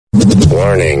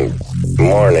Warning.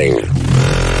 Warning.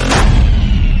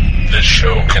 This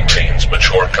show contains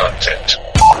mature content.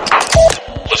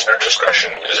 Listener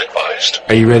discretion is advised.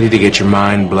 Are you ready to get your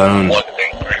mind blown? One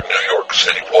angry New York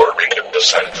City Puerto Rican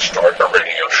decided to start a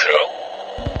radio show,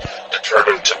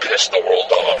 determined to piss the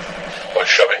world off by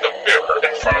shoving a mirror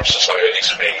in front of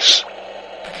society's face.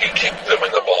 He kicked them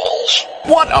in the balls.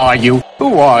 What are you?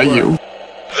 Who are you?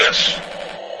 This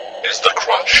is the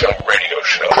Crotch Shot Radio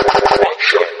Show. Crotch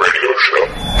Shot Radio Show.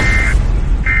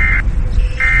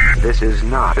 This is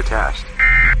not a test.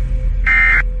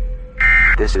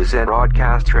 This is a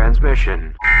broadcast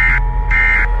transmission.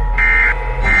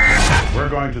 We're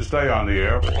going to stay on the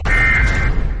air.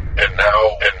 And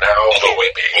now, the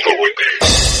Whippy.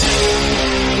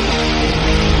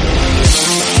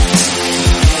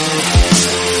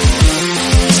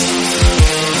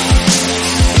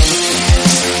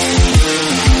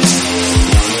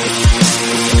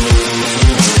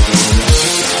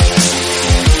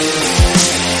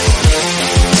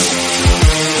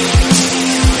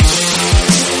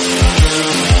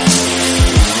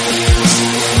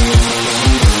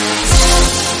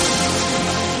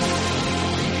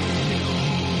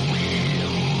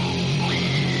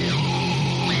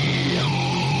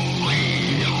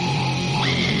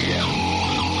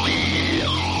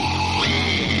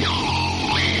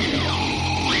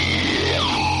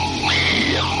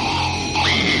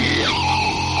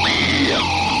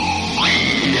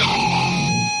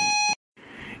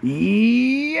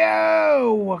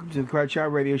 Yo! Welcome to the Crotch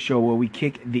Shot Radio Show, where we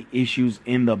kick the issues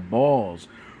in the balls.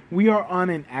 We are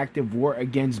on an active war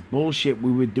against bullshit.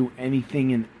 We would do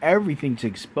anything and everything to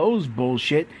expose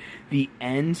bullshit. The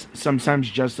ends sometimes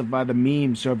justify the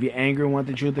memes. So if you're angry and want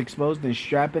the truth exposed, then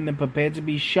strap in and prepare to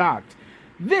be shocked.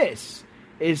 This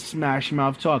is Smash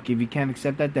Mouth Talk. If you can't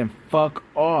accept that, then fuck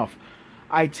off.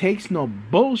 I takes no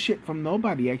bullshit from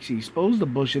nobody. Actually expose the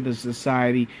bullshit of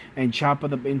society and chop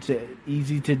it up into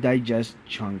easy to digest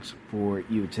chunks for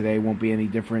you. Today won't be any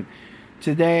different.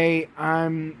 Today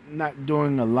I'm not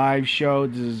doing a live show.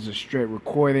 This is a straight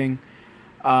recording.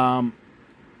 Gonna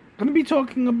be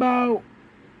touching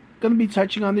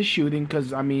on the shooting,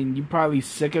 because I mean you're probably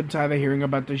sick and tired of hearing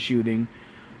about the shooting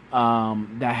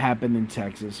that happened in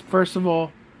Texas. First of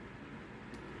all,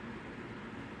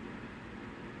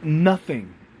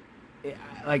 nothing.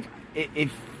 It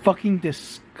fucking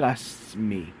disgusts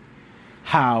me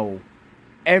how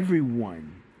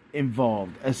everyone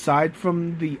involved, aside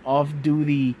from the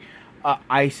off-duty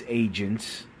ICE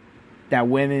agents that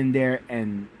went in there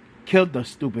and killed the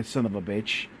stupid son of a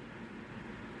bitch,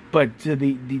 but to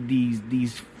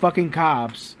these fucking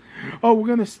cops, oh, we're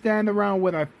gonna stand around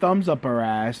with our thumbs up our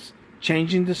ass,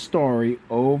 changing the story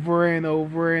over and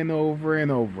over and over and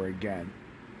over again.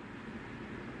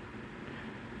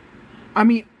 I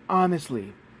mean,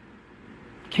 honestly,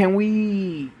 can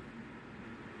we...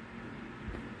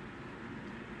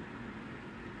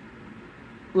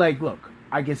 look,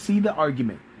 I can see the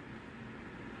argument.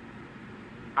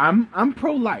 I'm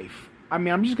pro-life. I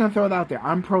mean, I'm just going to throw it out there.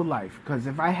 I'm pro-life. Because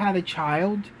if I had a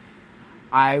child,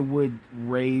 I would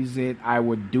raise it. I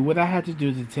would do what I had to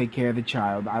do to take care of the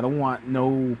child. I don't want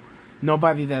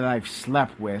nobody that I've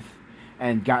slept with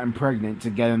and gotten pregnant to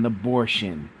get an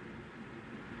abortion.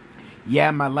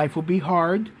 Yeah, my life will be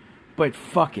hard, but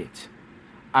fuck it.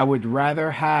 I would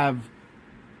rather have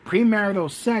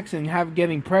premarital sex and have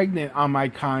getting pregnant on my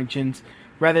conscience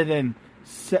rather than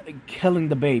killing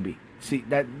the baby. See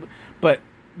that? But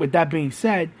with that being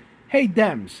said, hey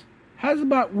Dems, how's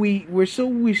about we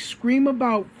scream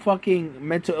about fucking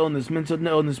mental illness,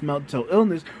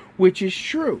 which is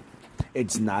true.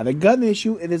 It's not a gun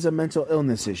issue; it is a mental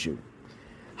illness issue.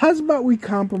 How's about we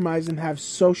compromise and have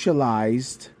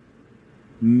socialized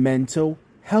mental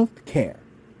health care,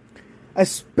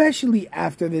 especially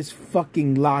after this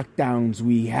fucking lockdowns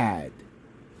we had?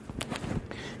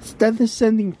 Instead of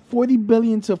sending $40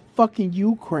 billion to fucking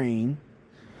Ukraine,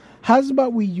 how's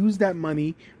about we use that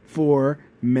money for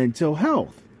mental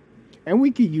health? And we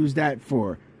could use that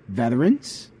for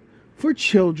veterans, for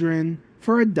children,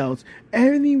 for adults,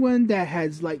 anyone that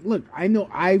has, look, I know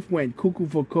I've went cuckoo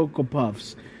for Cocoa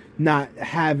Puffs not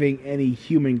having any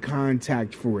human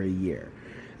contact for a year,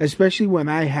 especially when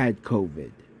I had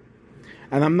COVID.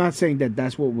 And I'm not saying that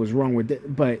that's what was wrong with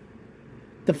it, but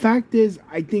the fact is,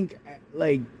 I think,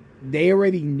 they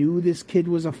already knew this kid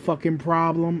was a fucking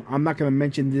problem. I'm not going to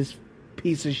mention this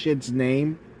piece of shit's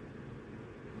name,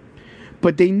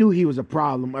 but they knew he was a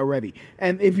problem already.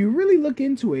 And if you really look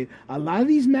into it, a lot of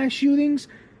these mass shootings,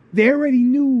 they already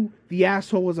knew the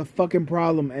asshole was a fucking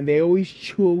problem, and they always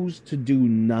chose to do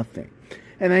nothing.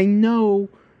 And I know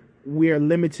we are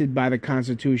limited by the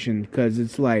Constitution because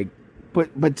it's like,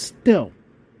 but still,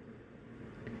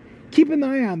 keep an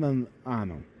eye on them.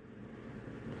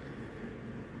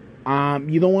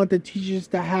 You don't want the teachers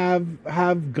to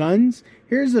have guns?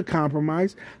 Here's a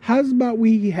compromise. How's about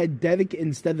we had dedicate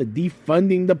instead of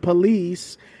defunding the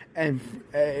police, and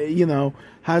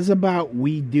how's about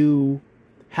we do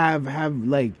have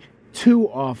like 2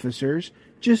 officers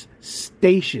just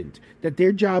stationed, that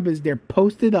their job is they're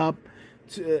posted up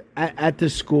at the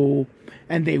school,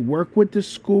 and they work with the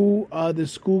school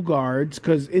guards,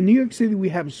 because in New York City we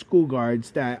have school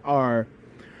guards that are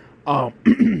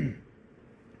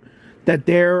that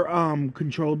they're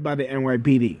controlled by the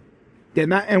NYPD. They're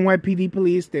not NYPD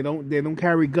police. They don't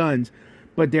carry guns,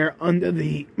 but they're under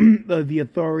the the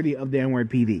authority of the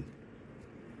NYPD.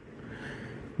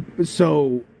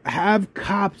 So have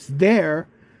cops there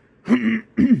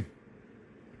to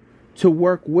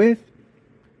work with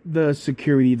the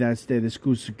security that's there, the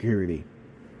school security.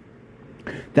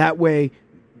 That way,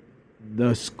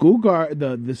 the school guard,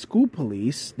 the school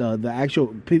police, the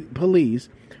actual police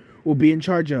will be in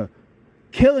charge of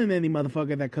killing any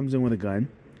motherfucker that comes in with a gun,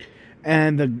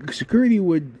 and the security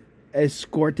would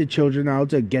escort the children out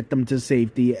to get them to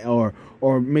safety, or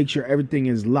make sure everything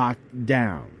is locked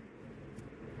down.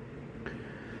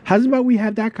 How's about we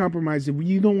have that compromise if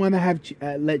you don't want to have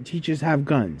let teachers have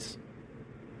guns?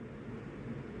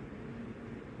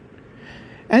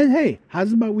 And hey,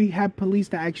 how's about we have police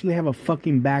that actually have a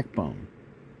fucking backbone?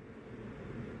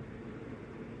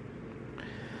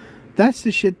 That's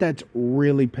the shit that's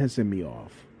really pissing me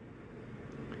off.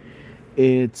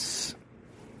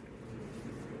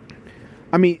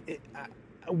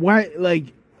 Why,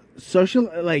 like,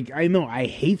 I know I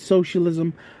hate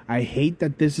socialism. I hate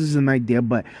that this is an idea,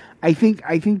 but I think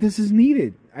this is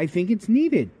needed. I think it's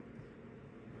needed.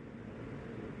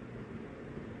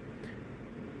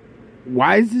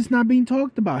 Why is this not being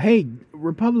talked about? Hey,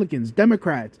 Republicans,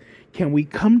 Democrats, can we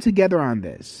come together on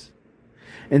this?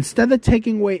 Instead of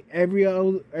taking away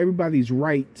everybody's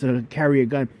right to carry a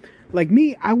gun. Like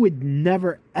me, I would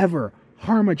never, ever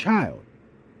harm a child.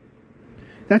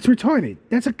 That's retarded.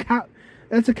 That's a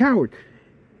coward.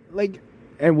 Like,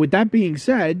 and with that being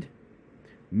said,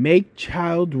 make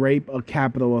child rape a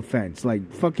capital offense. Like,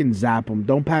 fucking zap them.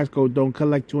 Don't pass go. Don't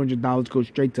collect $200. Go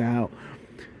straight to hell.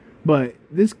 But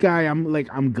this guy,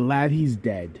 I'm glad he's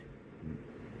dead.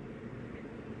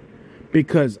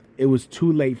 Because it was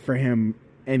too late for him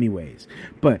anyways.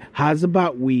 But how's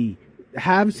about we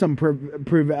have some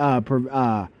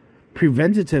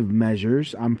preventative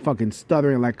measures? I'm fucking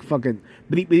stuttering like fucking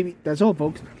bleep, bleep. That's all,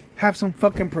 folks. Have some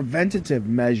fucking preventative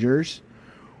measures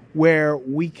where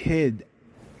we could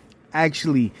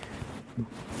actually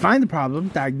find the problem,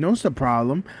 diagnose the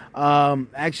problem,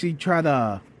 actually try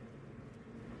to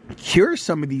cure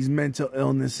some of these mental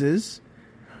illnesses,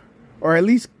 or at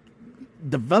least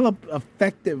develop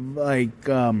effective,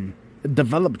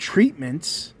 develop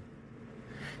treatments,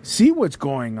 see what's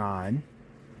going on.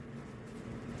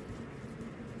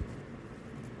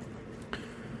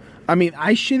 I mean,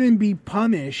 I shouldn't be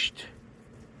punished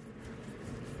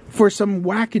for some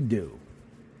wackadoo.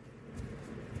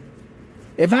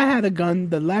 If I had a gun,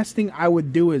 the last thing I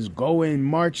would do is go and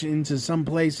march into some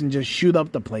place and just shoot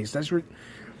up the place.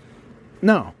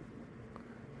 No.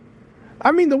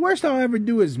 I mean, the worst I'll ever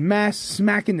do is mass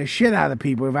smacking the shit out of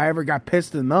people if I ever got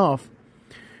pissed enough.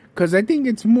 Because I think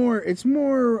it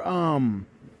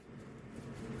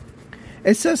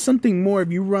says something more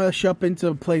if you rush up into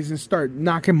a place and start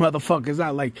knocking motherfuckers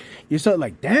out. Like, you start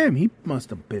like, damn, he must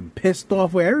have been pissed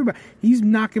off with everybody. He's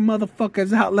knocking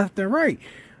motherfuckers out left and right.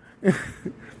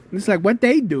 It's like what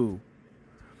they do.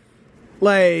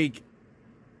 Like,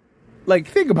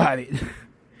 think about it.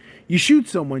 You shoot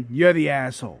someone, you're the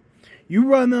asshole. You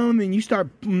run on and you start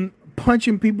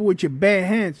punching people with your bare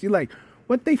hands. You're like,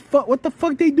 what the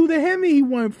fuck they do to him? He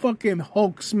want fucking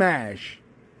Hulk smash.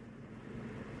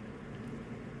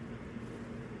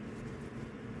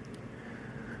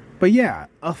 But yeah,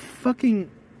 a fucking,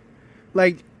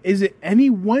 like, is it any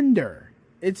wonder?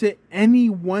 And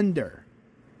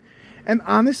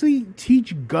honestly,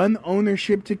 teach gun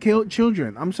ownership to kill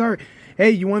children. I'm sorry.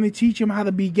 Hey, you want to teach them how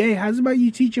to be gay? How's about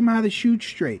you teach them how to shoot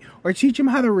straight? Or teach them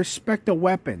how to respect a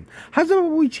weapon? How's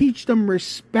about we teach them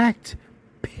respect,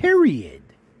 period?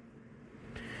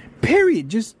 Period.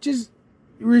 Just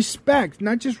respect.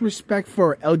 Not just respect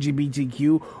for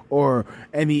LGBTQ or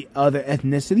any other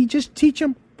ethnicity. Just teach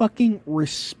them fucking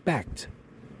respect.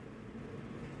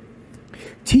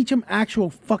 Teach them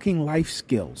actual fucking life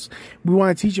skills. We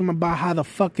want to teach them about how to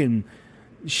fucking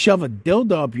shove a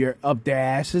dildo up their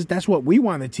asses. That's what we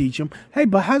want to teach them. Hey,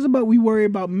 but how's about we worry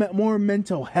about more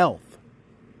mental health?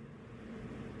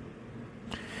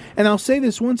 And I'll say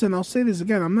this once and I'll say this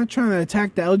again. I'm not trying to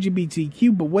attack the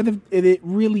LGBTQ, but what if it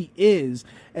really is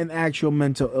an actual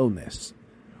mental illness?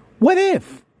 What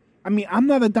if? I mean, I'm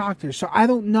not a doctor, so I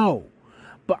don't know.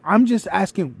 But I'm just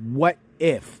asking, what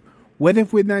if? What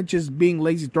if we're not just being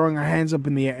lazy, throwing our hands up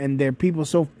in the air, and there are people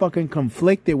so fucking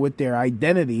conflicted with their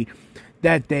identity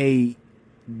that they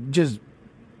just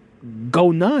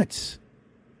go nuts?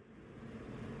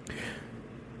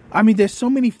 I mean, there's so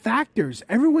many factors.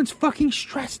 Everyone's fucking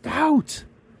stressed out.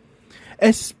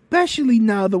 Especially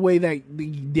now the way that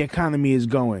the economy is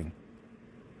going.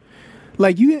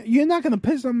 Like, you're not going to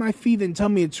piss on my feet and tell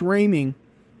me it's raining.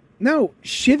 No,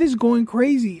 shit is going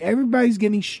crazy. Everybody's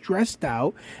getting stressed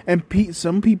out, and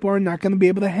some people are not going to be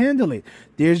able to handle it.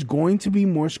 There's going to be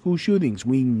more school shootings.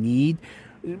 We need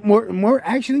more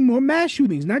mass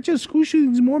shootings. Not just school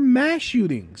shootings, more mass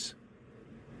shootings.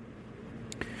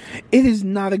 It is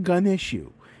not a gun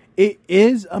issue. It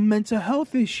is a mental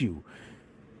health issue.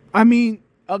 I mean,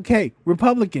 okay,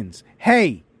 Republicans,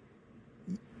 hey,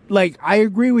 like, I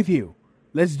agree with you.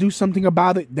 Let's do something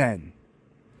about it then.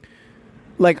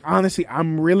 Like, honestly,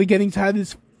 I'm really getting tired of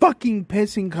this fucking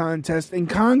pissing contest in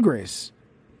Congress.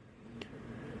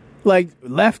 Like,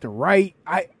 left or right.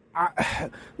 I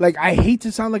hate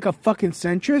to sound like a fucking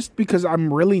centrist because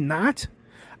I'm really not.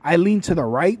 I lean to the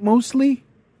right mostly.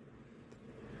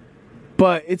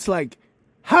 But it's like,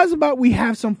 how's about we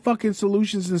have some fucking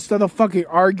solutions instead of fucking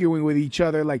arguing with each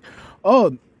other? Like,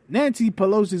 oh, Nancy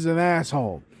Pelosi's an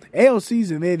asshole.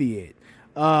 AOC's an idiot.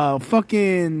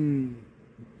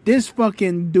 This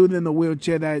fucking dude in the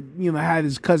wheelchair that, had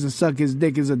his cousin suck his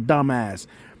dick is a dumbass.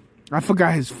 I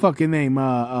forgot his fucking name.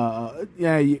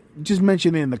 Yeah, just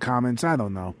mention it in the comments. I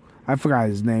don't know. I forgot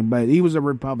his name, but he was a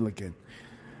Republican.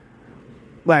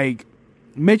 Like,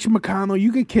 Mitch McConnell,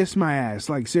 you could kiss my ass.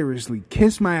 Like, seriously,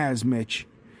 kiss my ass, Mitch.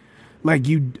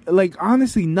 Like,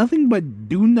 honestly, nothing but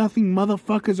do-nothing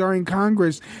motherfuckers are in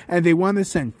Congress, and they want to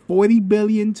send $40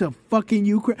 billion to fucking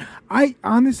Ukraine. I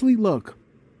honestly, look,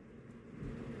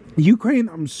 Ukraine,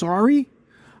 I'm sorry,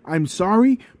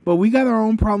 but we got our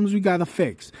own problems we got to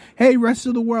fix. Hey, rest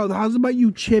of the world, how's about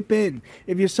you chip in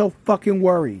if you're so fucking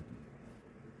worried?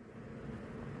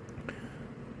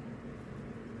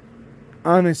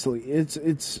 Honestly,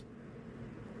 it's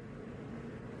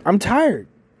I'm tired.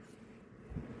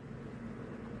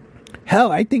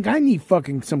 Hell, I think I need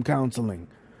fucking some counseling.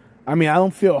 I mean, I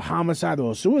don't feel homicidal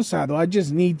or suicidal. I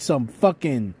just need some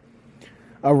fucking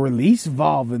a release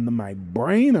valve into my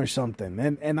brain or something.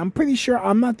 And I'm pretty sure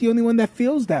I'm not the only one that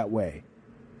feels that way.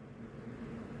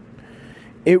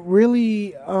 It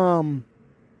really,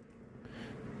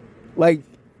 like,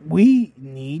 we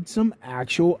need some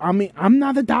actual, I mean, I'm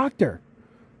not a doctor.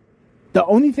 The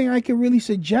only thing I can really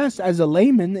suggest as a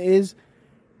layman is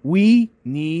we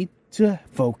need to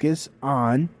focus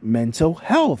on mental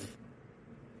health.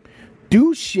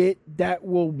 Do shit that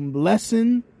will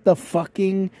lessen the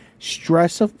fucking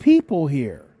stress of people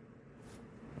here.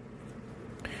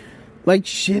 Like,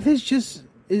 shit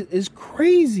is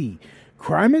crazy.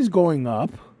 Crime is going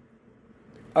up,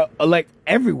 like,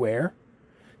 everywhere,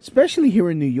 especially here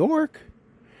in New York.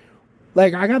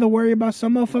 Like, I gotta worry about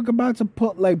some motherfucker about to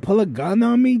pull a gun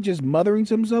on me, just muttering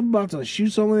to himself, about to shoot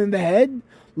someone in the head.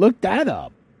 Look that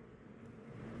up.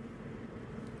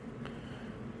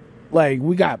 Like,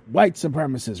 we got white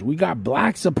supremacists. We got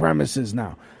black supremacists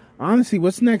now. Honestly,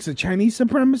 what's next? A Chinese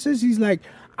supremacist? He's like,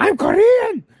 I'm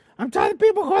Korean. I'm tired of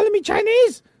people calling me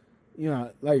Chinese.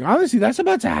 Like, honestly, that's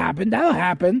about to happen. That'll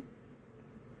happen.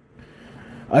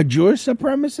 A Jewish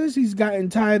supremacist? He's gotten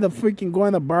tired of freaking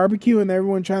going to barbecue and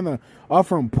everyone trying to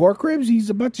offer him pork ribs. He's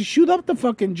about to shoot up the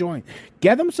fucking joint.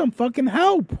 Get him some fucking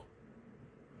help.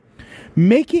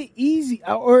 Make it easy.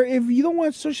 Or if you don't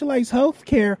want socialized health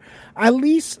care, at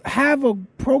least have a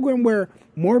program where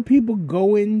more people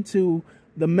go into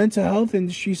the mental health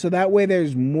industry so that way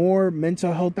there's more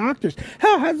mental health doctors.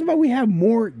 Hell, how's about we have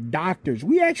more doctors?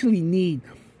 We actually need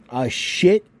a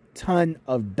shit ton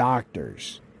of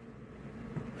doctors.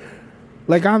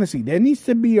 Like, honestly, there needs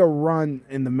to be a run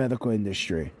in the medical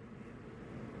industry.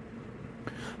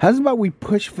 How's about we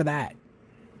push for that?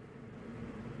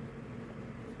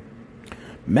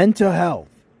 Mental health.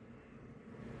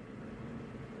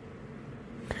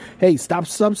 Hey, stop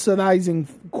subsidizing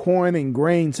corn and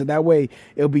grain so that way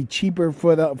it'll be cheaper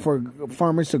for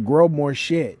farmers to grow more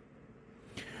shit.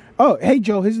 Oh, hey,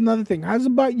 Joe, here's another thing. How's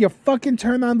about you fucking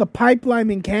turn on the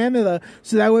pipeline in Canada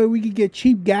so that way we can get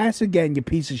cheap gas again, you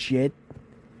piece of shit?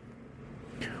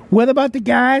 What about the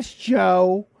gas,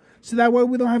 Joe? so that way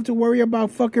we don't have to worry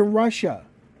about fucking Russia.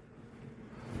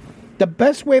 The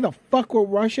best way to fuck with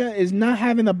Russia is not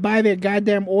having to buy their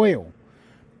goddamn oil.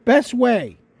 Best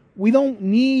way. We don't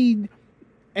need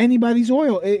anybody's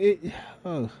oil.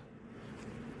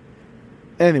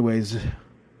 Anyways.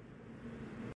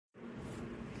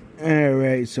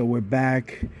 Alright, so we're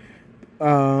back.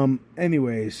 Now,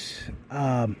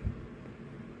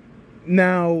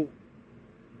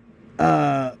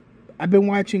 I've been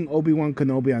watching Obi-Wan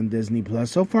Kenobi on Disney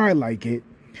Plus. So far, I like it.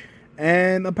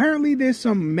 And apparently there's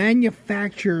some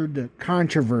manufactured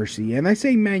controversy. And I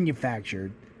say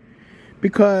manufactured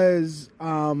because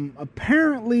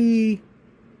apparently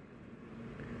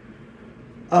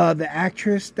the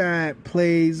actress that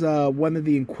plays one of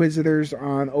the Inquisitors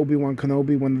on Obi-Wan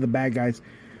Kenobi, one of the bad guys,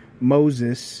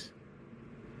 Moses,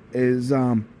 is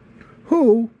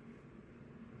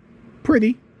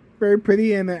pretty, very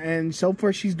pretty, and so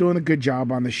far she's doing a good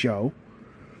job on the show.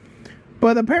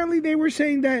 But apparently they were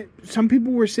saying that some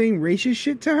people were saying racist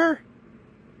shit to her.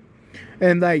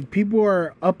 And, like, people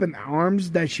are up in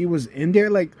arms that she was in there.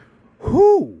 Like,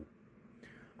 who?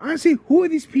 Honestly, who are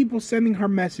these people sending her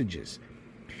messages?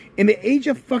 In the age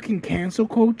of fucking cancel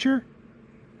culture,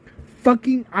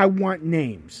 I want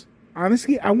names.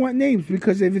 Honestly, I want names.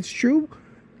 Because if it's true,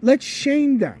 let's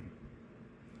shame them.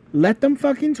 Let them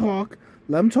fucking talk.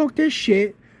 Let them talk their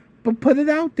shit. But put it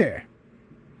out there.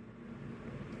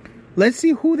 Let's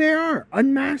see who they are.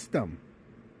 Unmask them.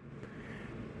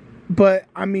 But,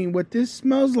 I mean, what this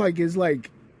smells like is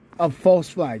like a false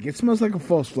flag. It smells like a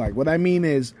false flag. What I mean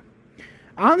is,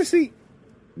 honestly,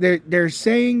 they're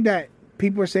saying that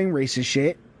people are saying racist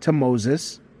shit to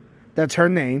Moses. That's her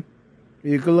name.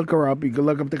 You can look her up. You can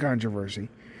look up the controversy.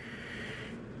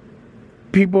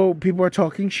 People are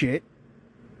talking shit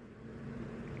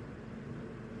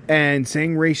and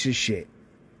saying racist shit.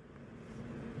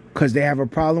 Because they have a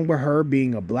problem with her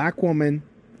being a black woman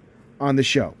on the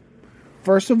show.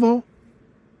 First of all,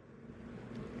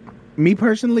 me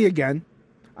personally, again,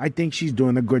 I think she's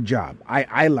doing a good job.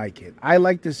 I like it. I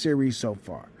like the series so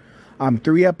far. I'm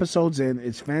 3 episodes in.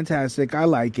 It's fantastic. I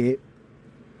like it.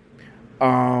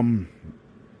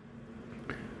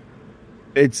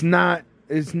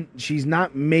 She's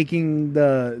not making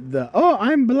the oh,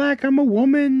 I'm black, I'm a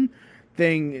woman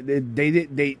thing.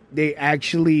 They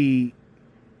actually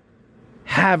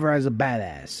have her as a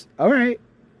badass. All right.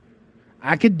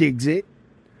 I could digs it.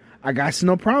 I got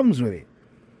no problems with it.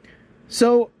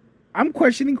 So, I'm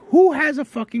questioning who has a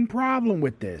fucking problem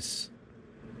with this.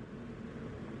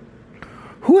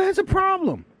 Who has a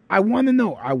problem? I want to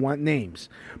know. I want names.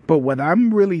 But what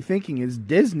I'm really thinking is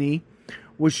Disney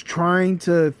was trying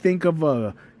to think of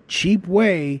a cheap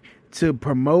way to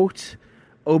promote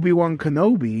Obi-Wan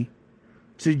Kenobi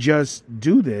to just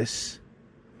do this.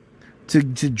 To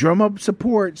drum up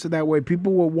support so that way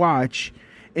people will watch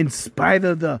in spite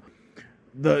of the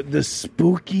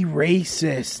spooky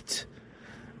racist.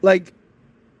 Like,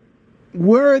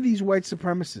 where are these white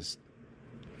supremacists?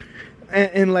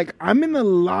 And like, I'm in a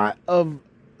lot of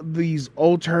these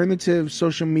alternative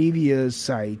social media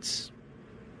sites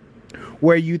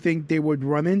where you think they would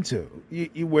run into,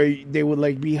 where they would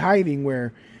like be hiding,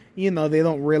 where, you know, they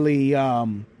don't really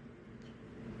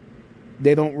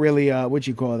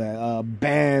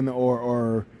ban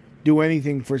or do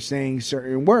anything for saying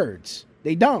certain words.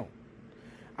 They don't.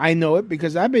 I know it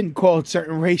because I've been called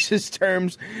certain racist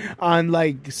terms on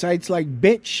like sites like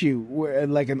BitChute, where,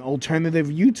 like an alternative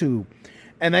YouTube.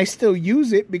 And I still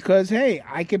use it because, hey,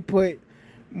 I could put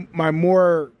my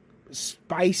more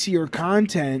spicier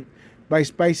content. By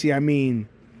spicy, I mean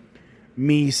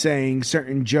me saying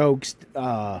certain jokes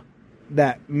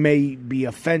that may be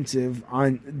offensive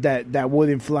on that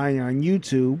wouldn't fly on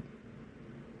YouTube.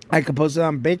 I could post it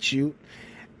on BitChute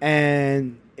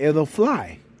and it'll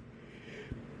fly.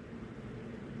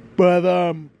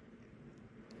 But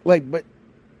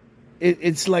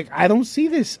it's like I don't see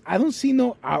this. I don't see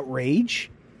no outrage.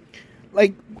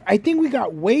 Like, I think we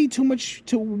got way too much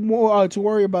to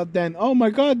worry about then. Oh my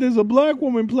God, there's a black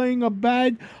woman playing a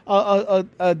bad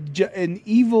an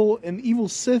evil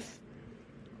Sith.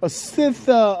 A Sith,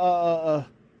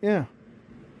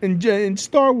 in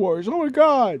Star Wars. Oh my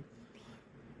God.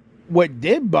 What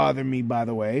did bother me, by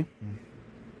the way,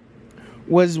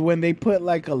 was when they put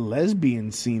like a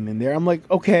lesbian scene in there. I'm like,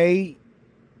 okay,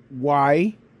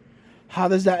 why? How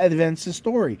does that advance the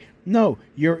story? No,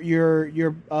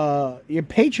 you're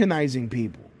patronizing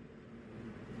people.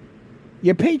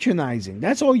 You're patronizing.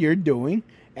 That's all you're doing.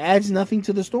 It adds nothing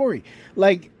to the story.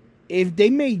 Like, if they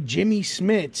made Jimmy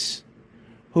Smits,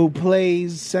 who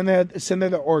plays Senator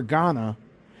Organa,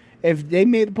 if they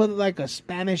put like a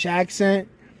Spanish accent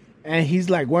and he's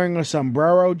like wearing a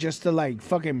sombrero just to like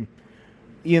fucking,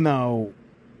 you know,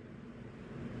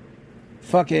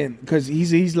 fucking, because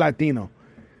he's Latino,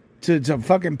 to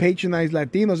fucking patronize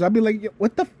Latinos. I'd be like,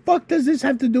 what the fuck does this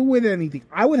have to do with anything?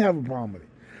 I would have a problem with it.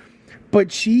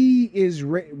 But she is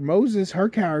Moses, her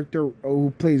character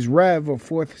who plays Rev, or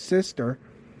fourth sister.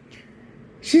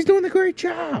 She's doing a great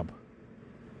job.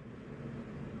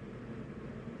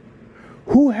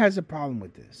 Who has a problem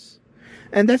with this?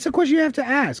 And that's the question you have to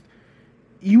ask.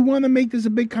 You want to make this a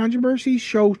big controversy?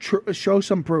 Show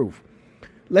some proof.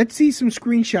 Let's see some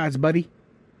screenshots, buddy.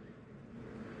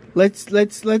 Let's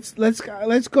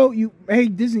go. Hey,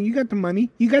 Disney, you got the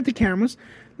money, you got the cameras.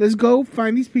 Let's go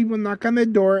find these people, knock on their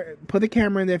door, put a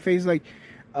camera in their face, like,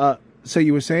 so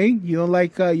you were saying you don't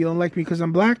like me because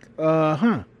I'm black?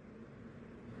 Huh?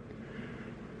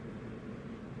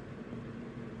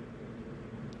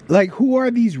 Like, who are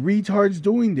these retards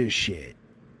doing this shit?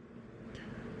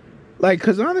 Like,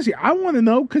 because honestly, I want to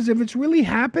know, because if it's really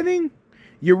happening,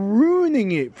 you're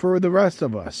ruining it for the rest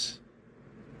of us.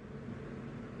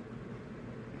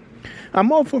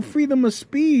 I'm all for freedom of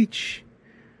speech,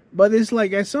 but it's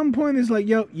like, at some point, it's like,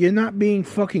 yo, you're not being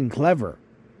fucking clever.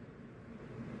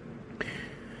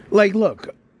 Like,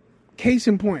 look, case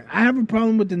in point, I have a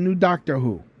problem with the new Doctor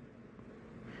Who.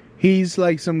 He's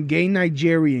like some gay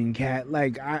Nigerian cat.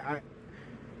 Like,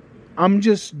 I'm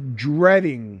just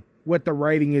dreading what the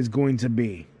writing is going to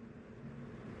be.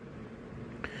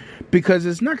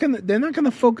 Because they're not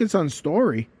gonna focus on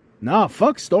story. Nah,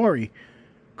 fuck story.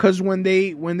 Cause when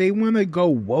they wanna go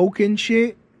woke and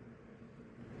shit,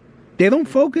 they don't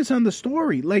focus on the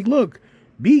story. Like, look,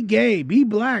 be gay, be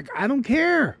black, I don't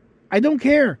care.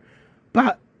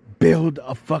 But build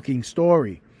a fucking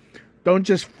story. Don't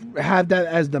just have that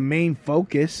as the main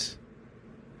focus.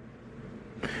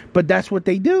 But that's what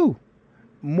they do.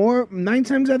 9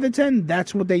 times out of 10,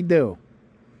 that's what they do.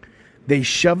 They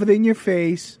shove it in your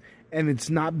face, and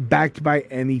it's not backed by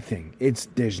anything.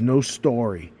 There's no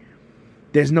story.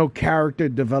 There's no character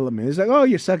development. It's like, oh,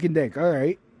 you're sucking dick. All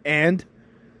right. And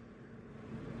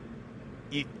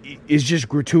it's just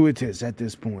gratuitous at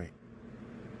this point.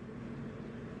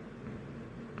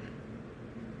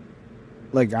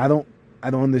 Like, I don't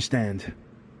understand.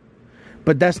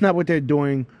 But that's not what they're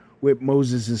doing with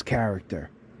Moses' character.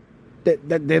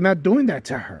 They're not doing that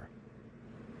to her.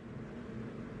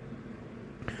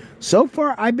 So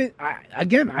far, I've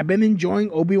been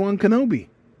enjoying Obi-Wan Kenobi.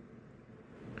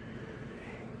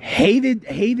 Hated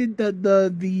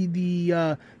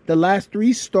the last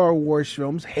 3 Star Wars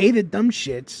films. Hated them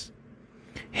shits.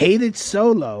 Hated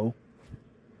Solo.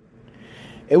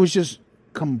 It was just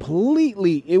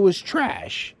completely, it was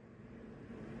trash.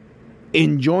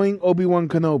 Enjoying Obi-Wan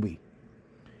Kenobi.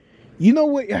 You know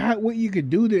what you could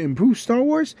do to improve Star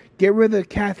Wars? Get rid of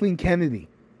Kathleen Kennedy.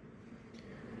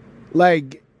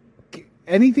 Like,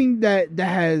 anything that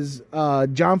has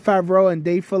Jon Favreau and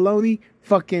Dave Filoni,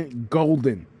 fucking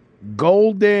golden.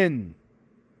 Golden.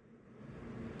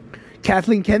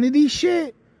 Kathleen Kennedy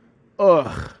shit?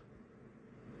 Ugh.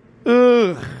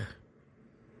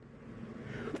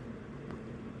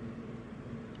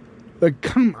 Like,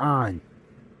 come on.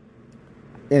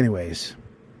 Anyways.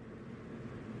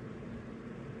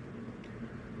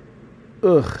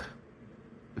 Ugh.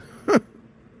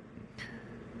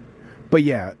 But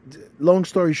yeah, long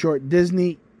story short,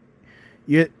 Disney,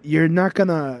 you're not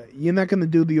gonna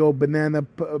do the old banana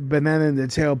in the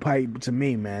tailpipe to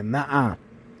me, man. Nuh-uh.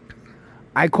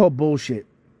 I call bullshit.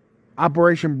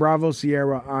 Operation Bravo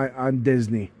Sierra on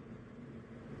Disney.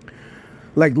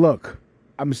 Like, look,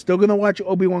 I'm still gonna watch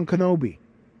Obi-Wan Kenobi.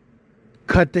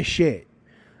 Cut the shit.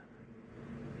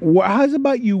 How's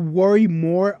about you worry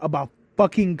more about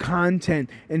fucking content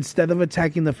instead of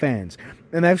attacking the fans?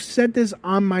 And I've said this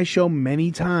on my show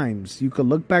many times. You could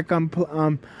look back on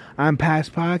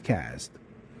past podcasts.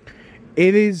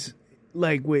 It is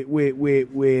like with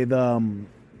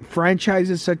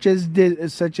franchises such as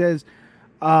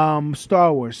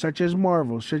Star Wars, such as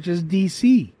Marvel, such as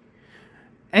DC.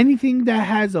 Anything that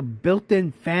has a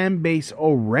built-in fan base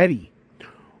already.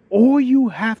 All you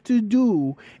have to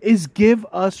do is give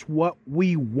us what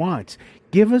we want.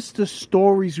 Give us the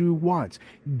stories we want.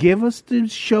 Give us the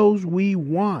shows we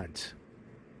want.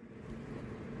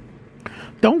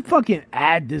 Don't fucking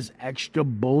add this extra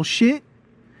bullshit.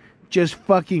 Just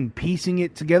fucking piecing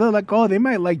it together like, oh, they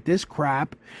might like this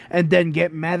crap, and then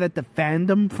get mad at the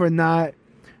fandom for not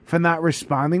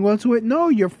responding well to it. No,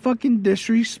 you're fucking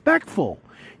disrespectful.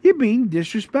 You're being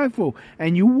disrespectful,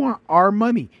 and you want our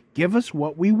money. Give us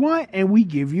what we want, and we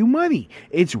give you money.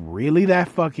 It's really that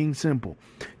fucking simple.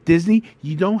 Disney,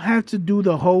 you don't have to do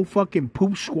the whole fucking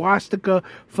poop swastika,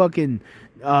 fucking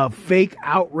fake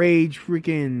outrage,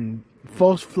 freaking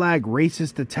false flag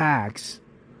racist attacks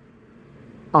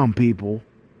on people.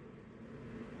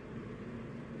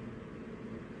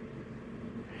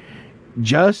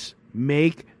 Just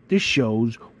make the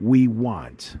shows we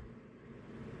want.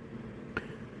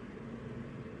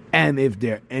 And if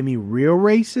there are any real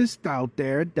racists out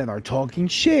there that are talking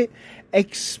shit,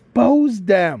 expose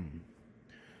them.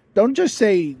 Don't just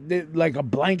say like a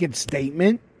blanket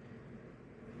statement.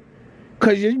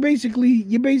 Because you're basically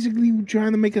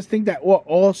trying to make us think that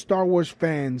all Star Wars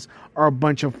fans are a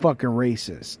bunch of fucking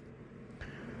racists.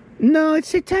 No,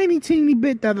 it's a tiny, teeny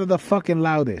bit that are the fucking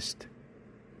loudest.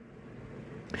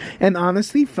 And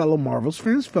honestly, fellow Marvels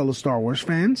fans, fellow Star Wars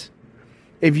fans,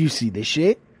 if you see this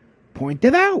shit, point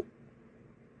it out.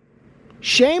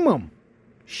 Shame them.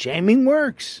 Shaming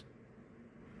works.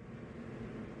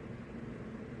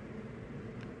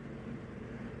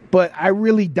 But I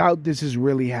really doubt this is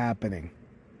really happening.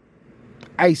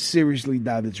 I seriously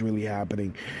doubt it's really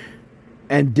happening.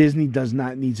 And Disney does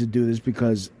not need to do this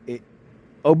because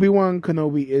Obi-Wan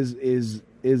Kenobi is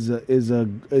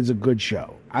a good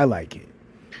show. I like it.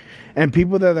 And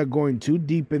people that are going too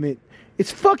deep in it,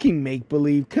 it's fucking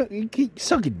make-believe.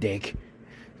 Suck a dick.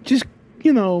 Just,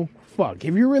 fuck.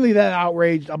 If you're really that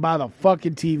outraged about a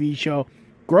fucking TV show,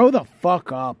 grow the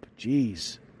fuck up.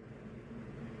 Jeez.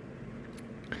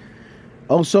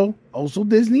 Also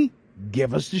Disney,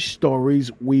 give us the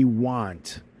stories we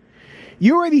want.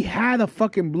 You already had a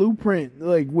fucking blueprint,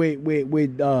 like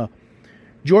with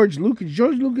George Lucas.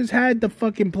 George Lucas had the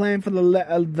fucking plan for the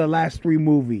last 3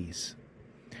 movies.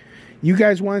 You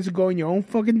guys wanted to go in your own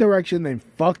fucking direction, then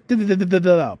fucked it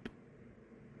up.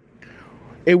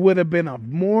 It would have been a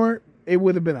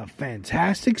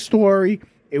fantastic story.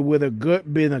 It would have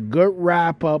been a good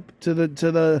wrap up to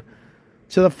the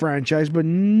franchise, but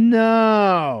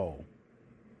no.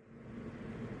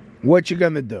 What you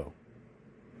gonna do?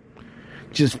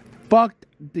 Just fucked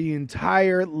the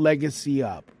entire legacy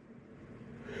up.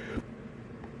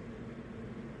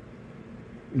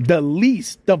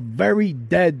 The very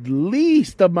dead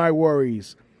least of my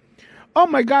worries. Oh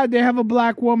my God, they have a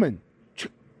black woman.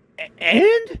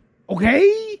 And?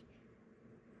 Okay?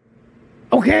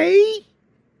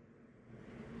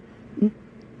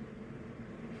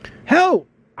 Hell,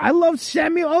 I love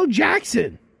Samuel L.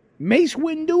 Jackson. Mace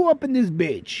Windu up in this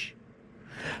bitch.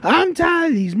 I'm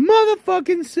tired of these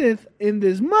motherfucking Sith in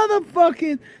this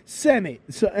motherfucking Senate.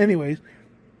 So anyways,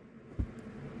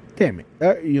 damn it.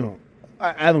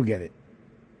 I don't get it.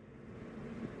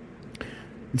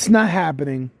 It's not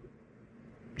happening.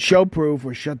 Show proof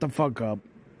or shut the fuck up.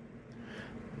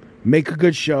 Make a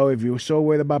good show if you're so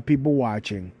worried about people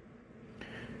watching.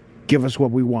 Give us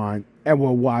what we want and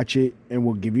we'll watch it and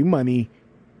we'll give you money.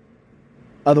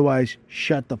 Otherwise,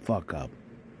 shut the fuck up.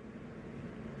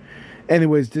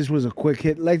 Anyways, this was a quick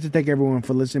hit. I'd like to thank everyone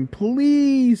for listening.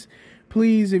 Please,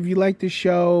 if you like the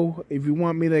show, if you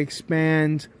want me to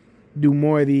expand, do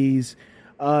more of these,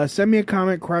 send me a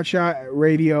comment,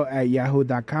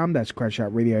 crotchshotradio@yahoo.com. That's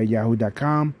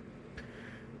crotchshotradio@yahoo.com.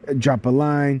 Drop a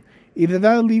line. Either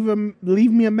that or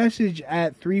leave me a message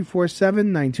at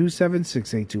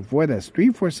 347-927-6824. That's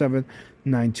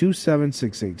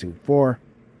 347-927-6824.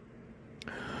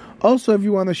 Also, if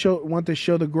you want the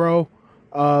show to grow,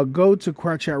 go to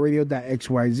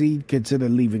crotchshotradio.xyz. Consider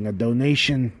leaving a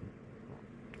donation.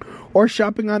 Or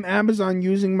shopping on Amazon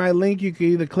using my link. You can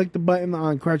either click the button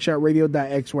on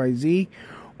crotchshotradio.xyz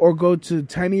or go to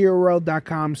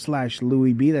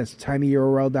tinyurl.com/LouisB. That's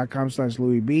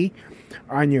tinyurl.com/LouisB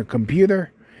on your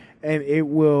computer. And it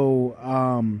will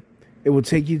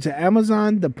take you to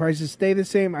Amazon. The prices stay the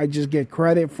same. I just get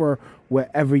credit for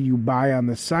whatever you buy on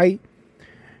the site.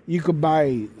 You could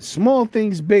buy small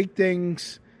things, big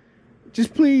things.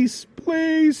 Just please.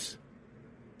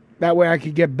 That way I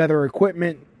could get better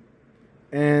equipment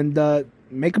and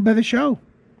make a better show.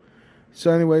 So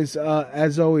anyways,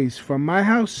 as always, from my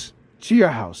house to your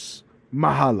house,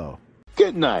 mahalo.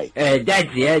 Good night.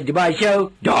 That's the end of my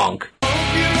show. Donk.